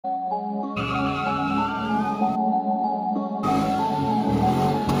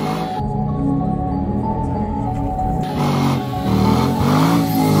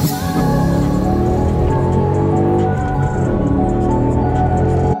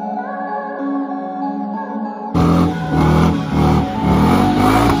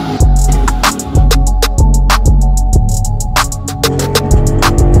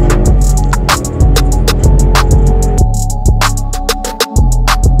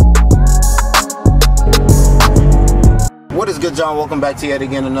John, welcome back to yet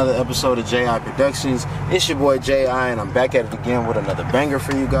again another episode of J.I. Productions. It's your boy J.I. and I'm back at it again with another banger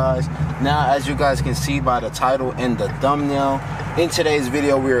for you guys. Now, as you guys can see by the title and the thumbnail, in today's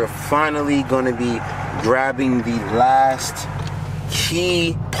video we are finally going to be grabbing the last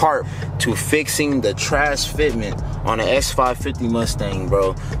key part to fixing the trash fitment on an X550 Mustang,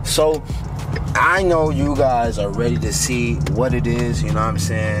 bro. So I know you guys are ready to see what it is, you know what I'm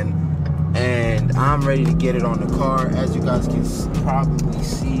saying? And I'm ready to get it on the car. As you guys can probably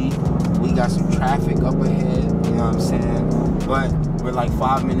see, we got some traffic up ahead, you know what I'm saying? But we're like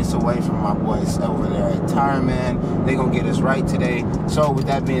 5 minutes away from my boys over there at Tire Man. They're gonna get us right today. So with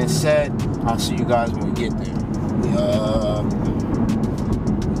that being said, I'll see you guys when we get there.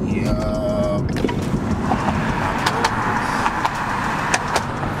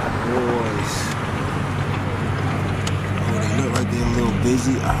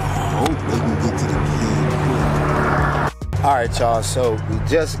 Busy. I hope they can get to the kid quick. Alright y'all, so we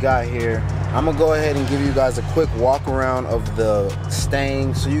just got here. I'm gonna go ahead and give you guys a quick walk around of the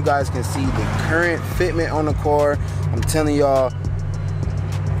Mustang so you guys can see the current fitment on the car. I'm telling y'all,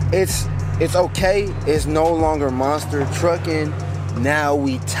 it's okay. It's no longer monster trucking. Now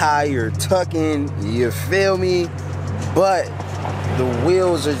we tire tucking, you feel me? But the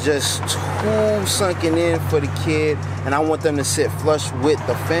wheels are just too sunken in for the kid, and I want them to sit flush with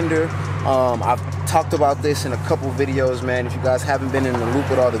the fender. I've talked about this in a couple videos, man. If you guys haven't been in the loop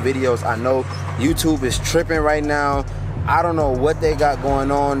with all the videos, I know YouTube is tripping right now. I don't know what they got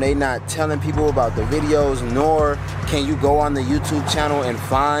going on. They not telling people about the videos, nor can you go on the YouTube channel and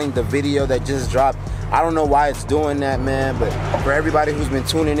find the video that just dropped. I don't know why it's doing that, man, but for everybody who's been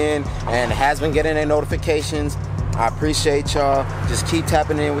tuning in and has been getting their notifications, I appreciate y'all. Just keep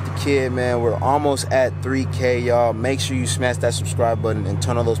tapping in with the kid, man. We're almost at 3K, y'all. Make sure you smash that subscribe button and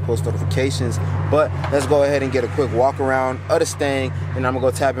turn on those post notifications. But let's go ahead and get a quick walk around of the Mustang, and I'm gonna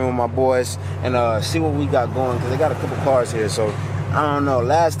go tap in with my boys and see what we got going, because they got a couple cars here. So I don't know.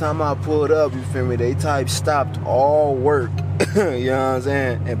 Last time I pulled up, you feel me, they type stopped all work, you know what I'm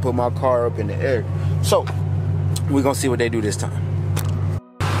saying, and put my car up in the air. So we're gonna see what they do this time.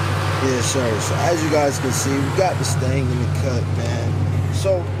 Yes, sir. So as you guys can see, we got the Mustang in the cut, man.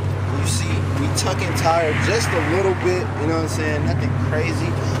 So you see, we tucking tire just a little bit, you know what I'm saying? Nothing crazy.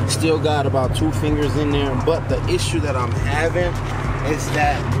 Still got about 2 fingers in there. But the issue that I'm having is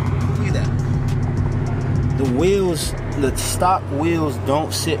that, look at that. The wheels, the stock wheels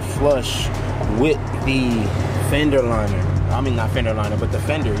don't sit flush with the fender liner. I mean, not fender liner, but the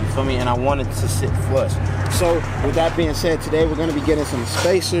fender, you feel me? And I want it to sit flush. So with that being said, today we're gonna be getting some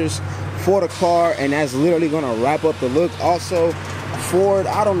spacers for the car, and that's literally gonna wrap up the look. Also, Ford,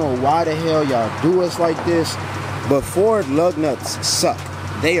 I don't know why the hell y'all do us like this, but Ford lug nuts suck.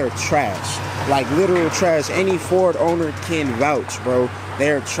 They are trash, like literal trash. Any Ford owner can vouch, bro.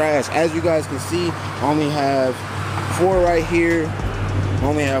 They are trash. As you guys can see, I only have 4 right here. I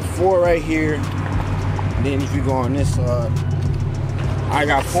only have 4 right here. Then if you go on this side, I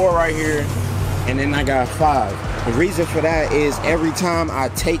got 4 right here, and then I got 5. The reason for that is every time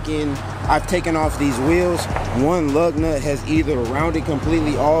I've taken off these wheels, one lug nut has either rounded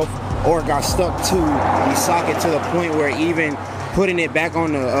completely off or got stuck to the socket to the point where even putting it back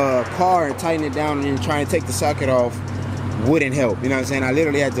on the car and tightening it down and trying to take the socket off wouldn't help, you know what I'm saying? I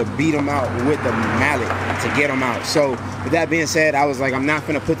literally had to beat them out with the mallet to get them out. So with that being said, I was like, I'm not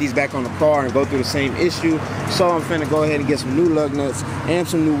gonna put these back on the car and go through the same issue. So I'm finna go ahead and get some new lug nuts and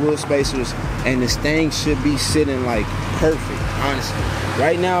some new wheel spacers, and this thing should be sitting like perfect, honestly.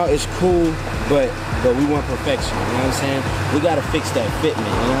 Right now it's cool, but we want perfection, you know what I'm saying? We gotta fix that fitment,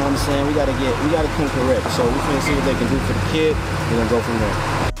 you know what I'm saying? We gotta come correct. So we're finna see what they can do for the kid, we're gonna go from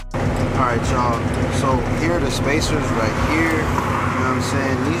there. Alright y'all, so here are the spacers right here, you know what I'm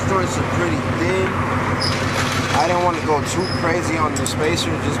saying? These joints are pretty thin. I didn't want to go too crazy on the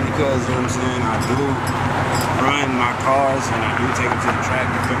spacer just because, you know what I'm saying, I do run my cars and I do take them to the track,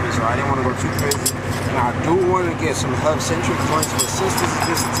 you feel me? So I didn't want to go too crazy. And I do want to get some hub-centric joints, but since this is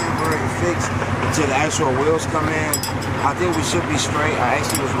just a temporary fix until the actual wheels come in, I think we should be straight. I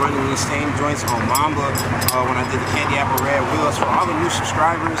actually was running these same joints on Mamba when I did the candy apple red wheels. For all the new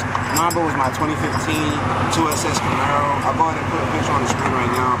subscribers, Mamba was my 2015 2SS Camaro. I'll go ahead and put a picture on the screen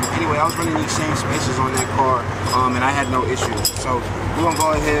right now. But anyway, I was running these same spacers on that car, and I had no issues. So we're gonna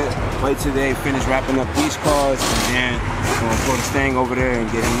go ahead, wait till they finish wrapping up these cars, and then we're gonna pull this thing over there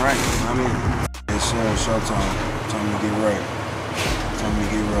and get him right. You know what I mean? Yes sir, showtime. Time to get right. Time to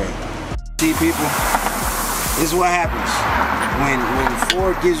get right. See people, this is what happens when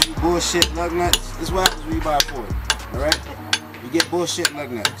Ford gives you bullshit lug nuts. This is what happens when you buy a Ford. Alright? You get bullshit lug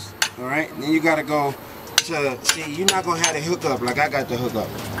nuts. Alright? And then you gotta go to see. You're not gonna have the hookup like I got the hookup,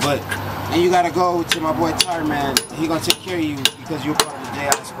 but then you gotta go to my boy Tire Man. He gonna take care of you because you're part of the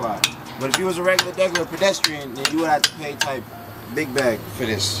JI squad. But if you was a regular pedestrian, then you would have to pay type big bag for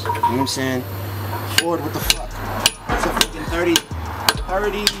this. You know what I'm saying? Ford, what the fuck? It's a fucking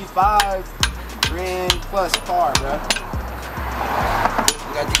 35 grand plus car, bro.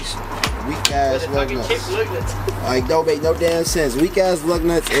 We got these weak ass lug nuts. Like, don't make no damn sense. Weak ass lug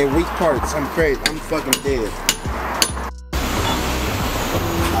nuts and weak parts. I'm crazy. I'm fucking dead.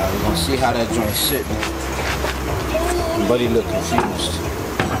 Alright, we're gonna see how that joint sit, man. Buddy look confused.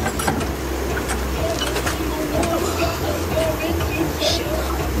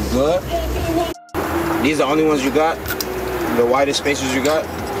 You good? These are the only ones you got? The widest spacers you got?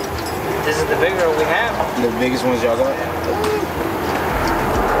 This is the bigger we have. The biggest ones y'all got?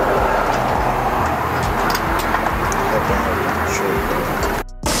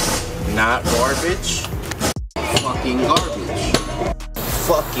 Not garbage. Fucking garbage.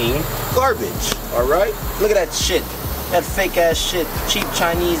 Fucking garbage. Alright? Look at that shit. That fake ass shit. Cheap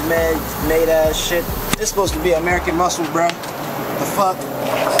Chinese made ass shit. This supposed to be American muscle, bro. The fuck?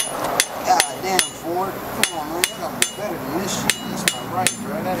 God damn, Ford. Come on, man. You gotta be better than this shit. That's not right,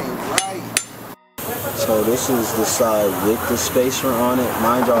 bro. That ain't right. So this is the side with the spacer on it.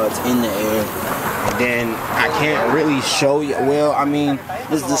 Mind y'all, it's in the air. Then I can't really show you. Well, I mean,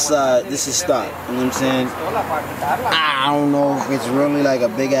 this is the side. This is stock. You know what I'm saying? I don't know if it's really like a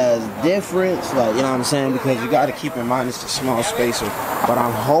big ass difference. Like, you know what I'm saying? Because you got to keep in mind it's a small spacer. But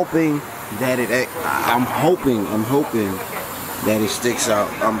I'm hoping that I'm hoping that it sticks out.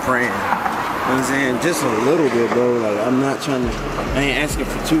 I'm praying. You know what I'm saying? Just a little bit, bro. Like, I'm not trying to. I ain't asking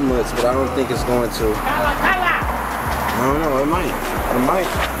for too much, but I don't think it's going to. I don't know. It might. It might.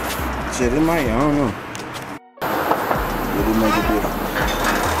 Shit, it might. I don't know. It'll make a difference.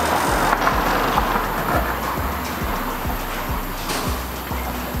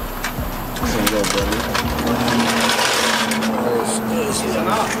 There you go, buddy.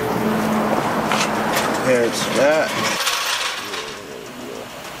 There's that.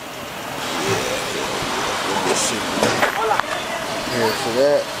 Here's to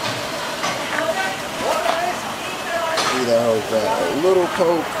that. See that whole back. A little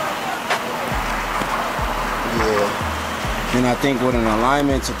coke. Yeah. And I think with an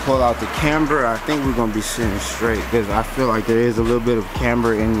alignment to pull out the camber, I think we're gonna be sitting straight because I feel like there is a little bit of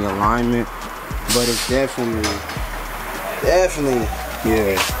camber in the alignment, but it's definitely,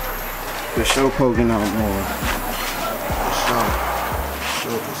 yeah, for sure poking out more.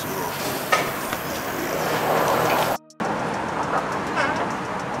 For sure.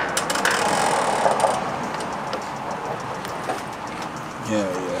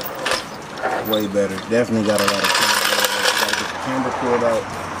 Yeah, way better. Definitely got a lot of camber. Gotta get the camber pulled out.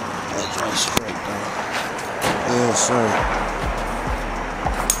 That joint straight, man. Yeah, sir.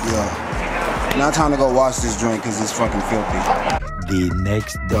 Yeah. Now time to go wash this joint because it's fucking filthy. The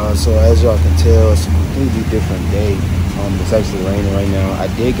next day. So as y'all can tell, it's a completely different day. It's actually raining right now. I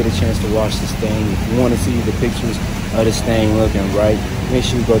did get a chance to wash this thing. If you want to see the pictures of this thing looking right, make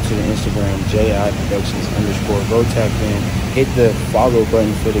sure you go to the Instagram, JI_Productions_. Go tap in, hit the follow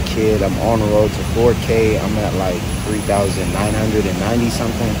button for the kid. I'm on the road to 4K. I'm at like 3,990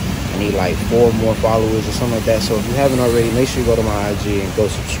 something. I need like 4 more followers or something like that. So if you haven't already, make sure you go to my IG and go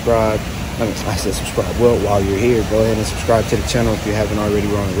subscribe. I said subscribe. Well, while you're here, go ahead and subscribe to the channel if you haven't already.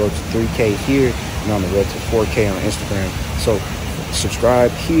 We're on the road to 3K here and on the road to 4K on Instagram. So subscribe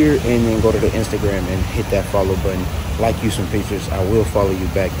here and then go to the Instagram and hit that follow button. Like you some pictures. I will follow you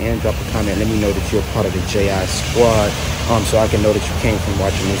back and drop a comment. Let me know that you're part of the JI squad, so I can know that you came from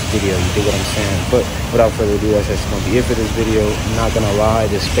watching this video. You dig what I'm saying? But without further ado, that's going to be it for this video. I'm not going to lie,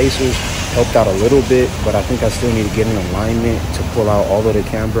 the spacers helped out a little bit, but I think I still need to get an alignment to pull out all of the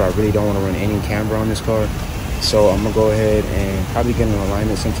camber. I really don't want to run any camber on this car. So I'm going to go ahead and probably get an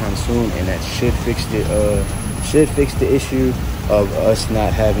alignment sometime soon, and that should fix the issue of us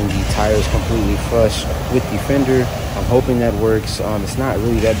not having the tires completely flush with the fender. I'm hoping that works. It's not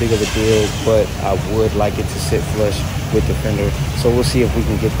really that big of a deal, but I would like it to sit flush with the fender. So we'll see if we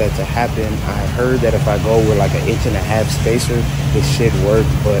can get that to happen. I heard that if I go with like an 1.5 inch spacer, it should work,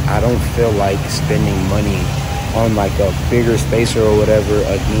 but I don't feel like spending money on like a bigger spacer or whatever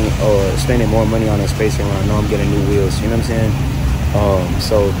again, or spending more money on a spacer when I know I'm getting new wheels. You know what I'm saying?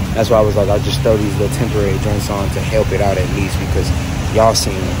 So that's why I was like, I'll just throw these little temporary joints on to help it out at least, because y'all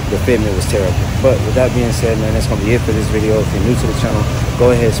seen the fitment was terrible. But with that being said, man, that's gonna be it for this video. If you're new to the channel,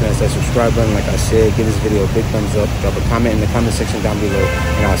 go ahead, smash that subscribe button. Like I said, give this video a big thumbs up, drop a comment in the comment section down below,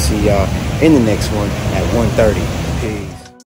 and I'll see y'all in the next one at 1:30.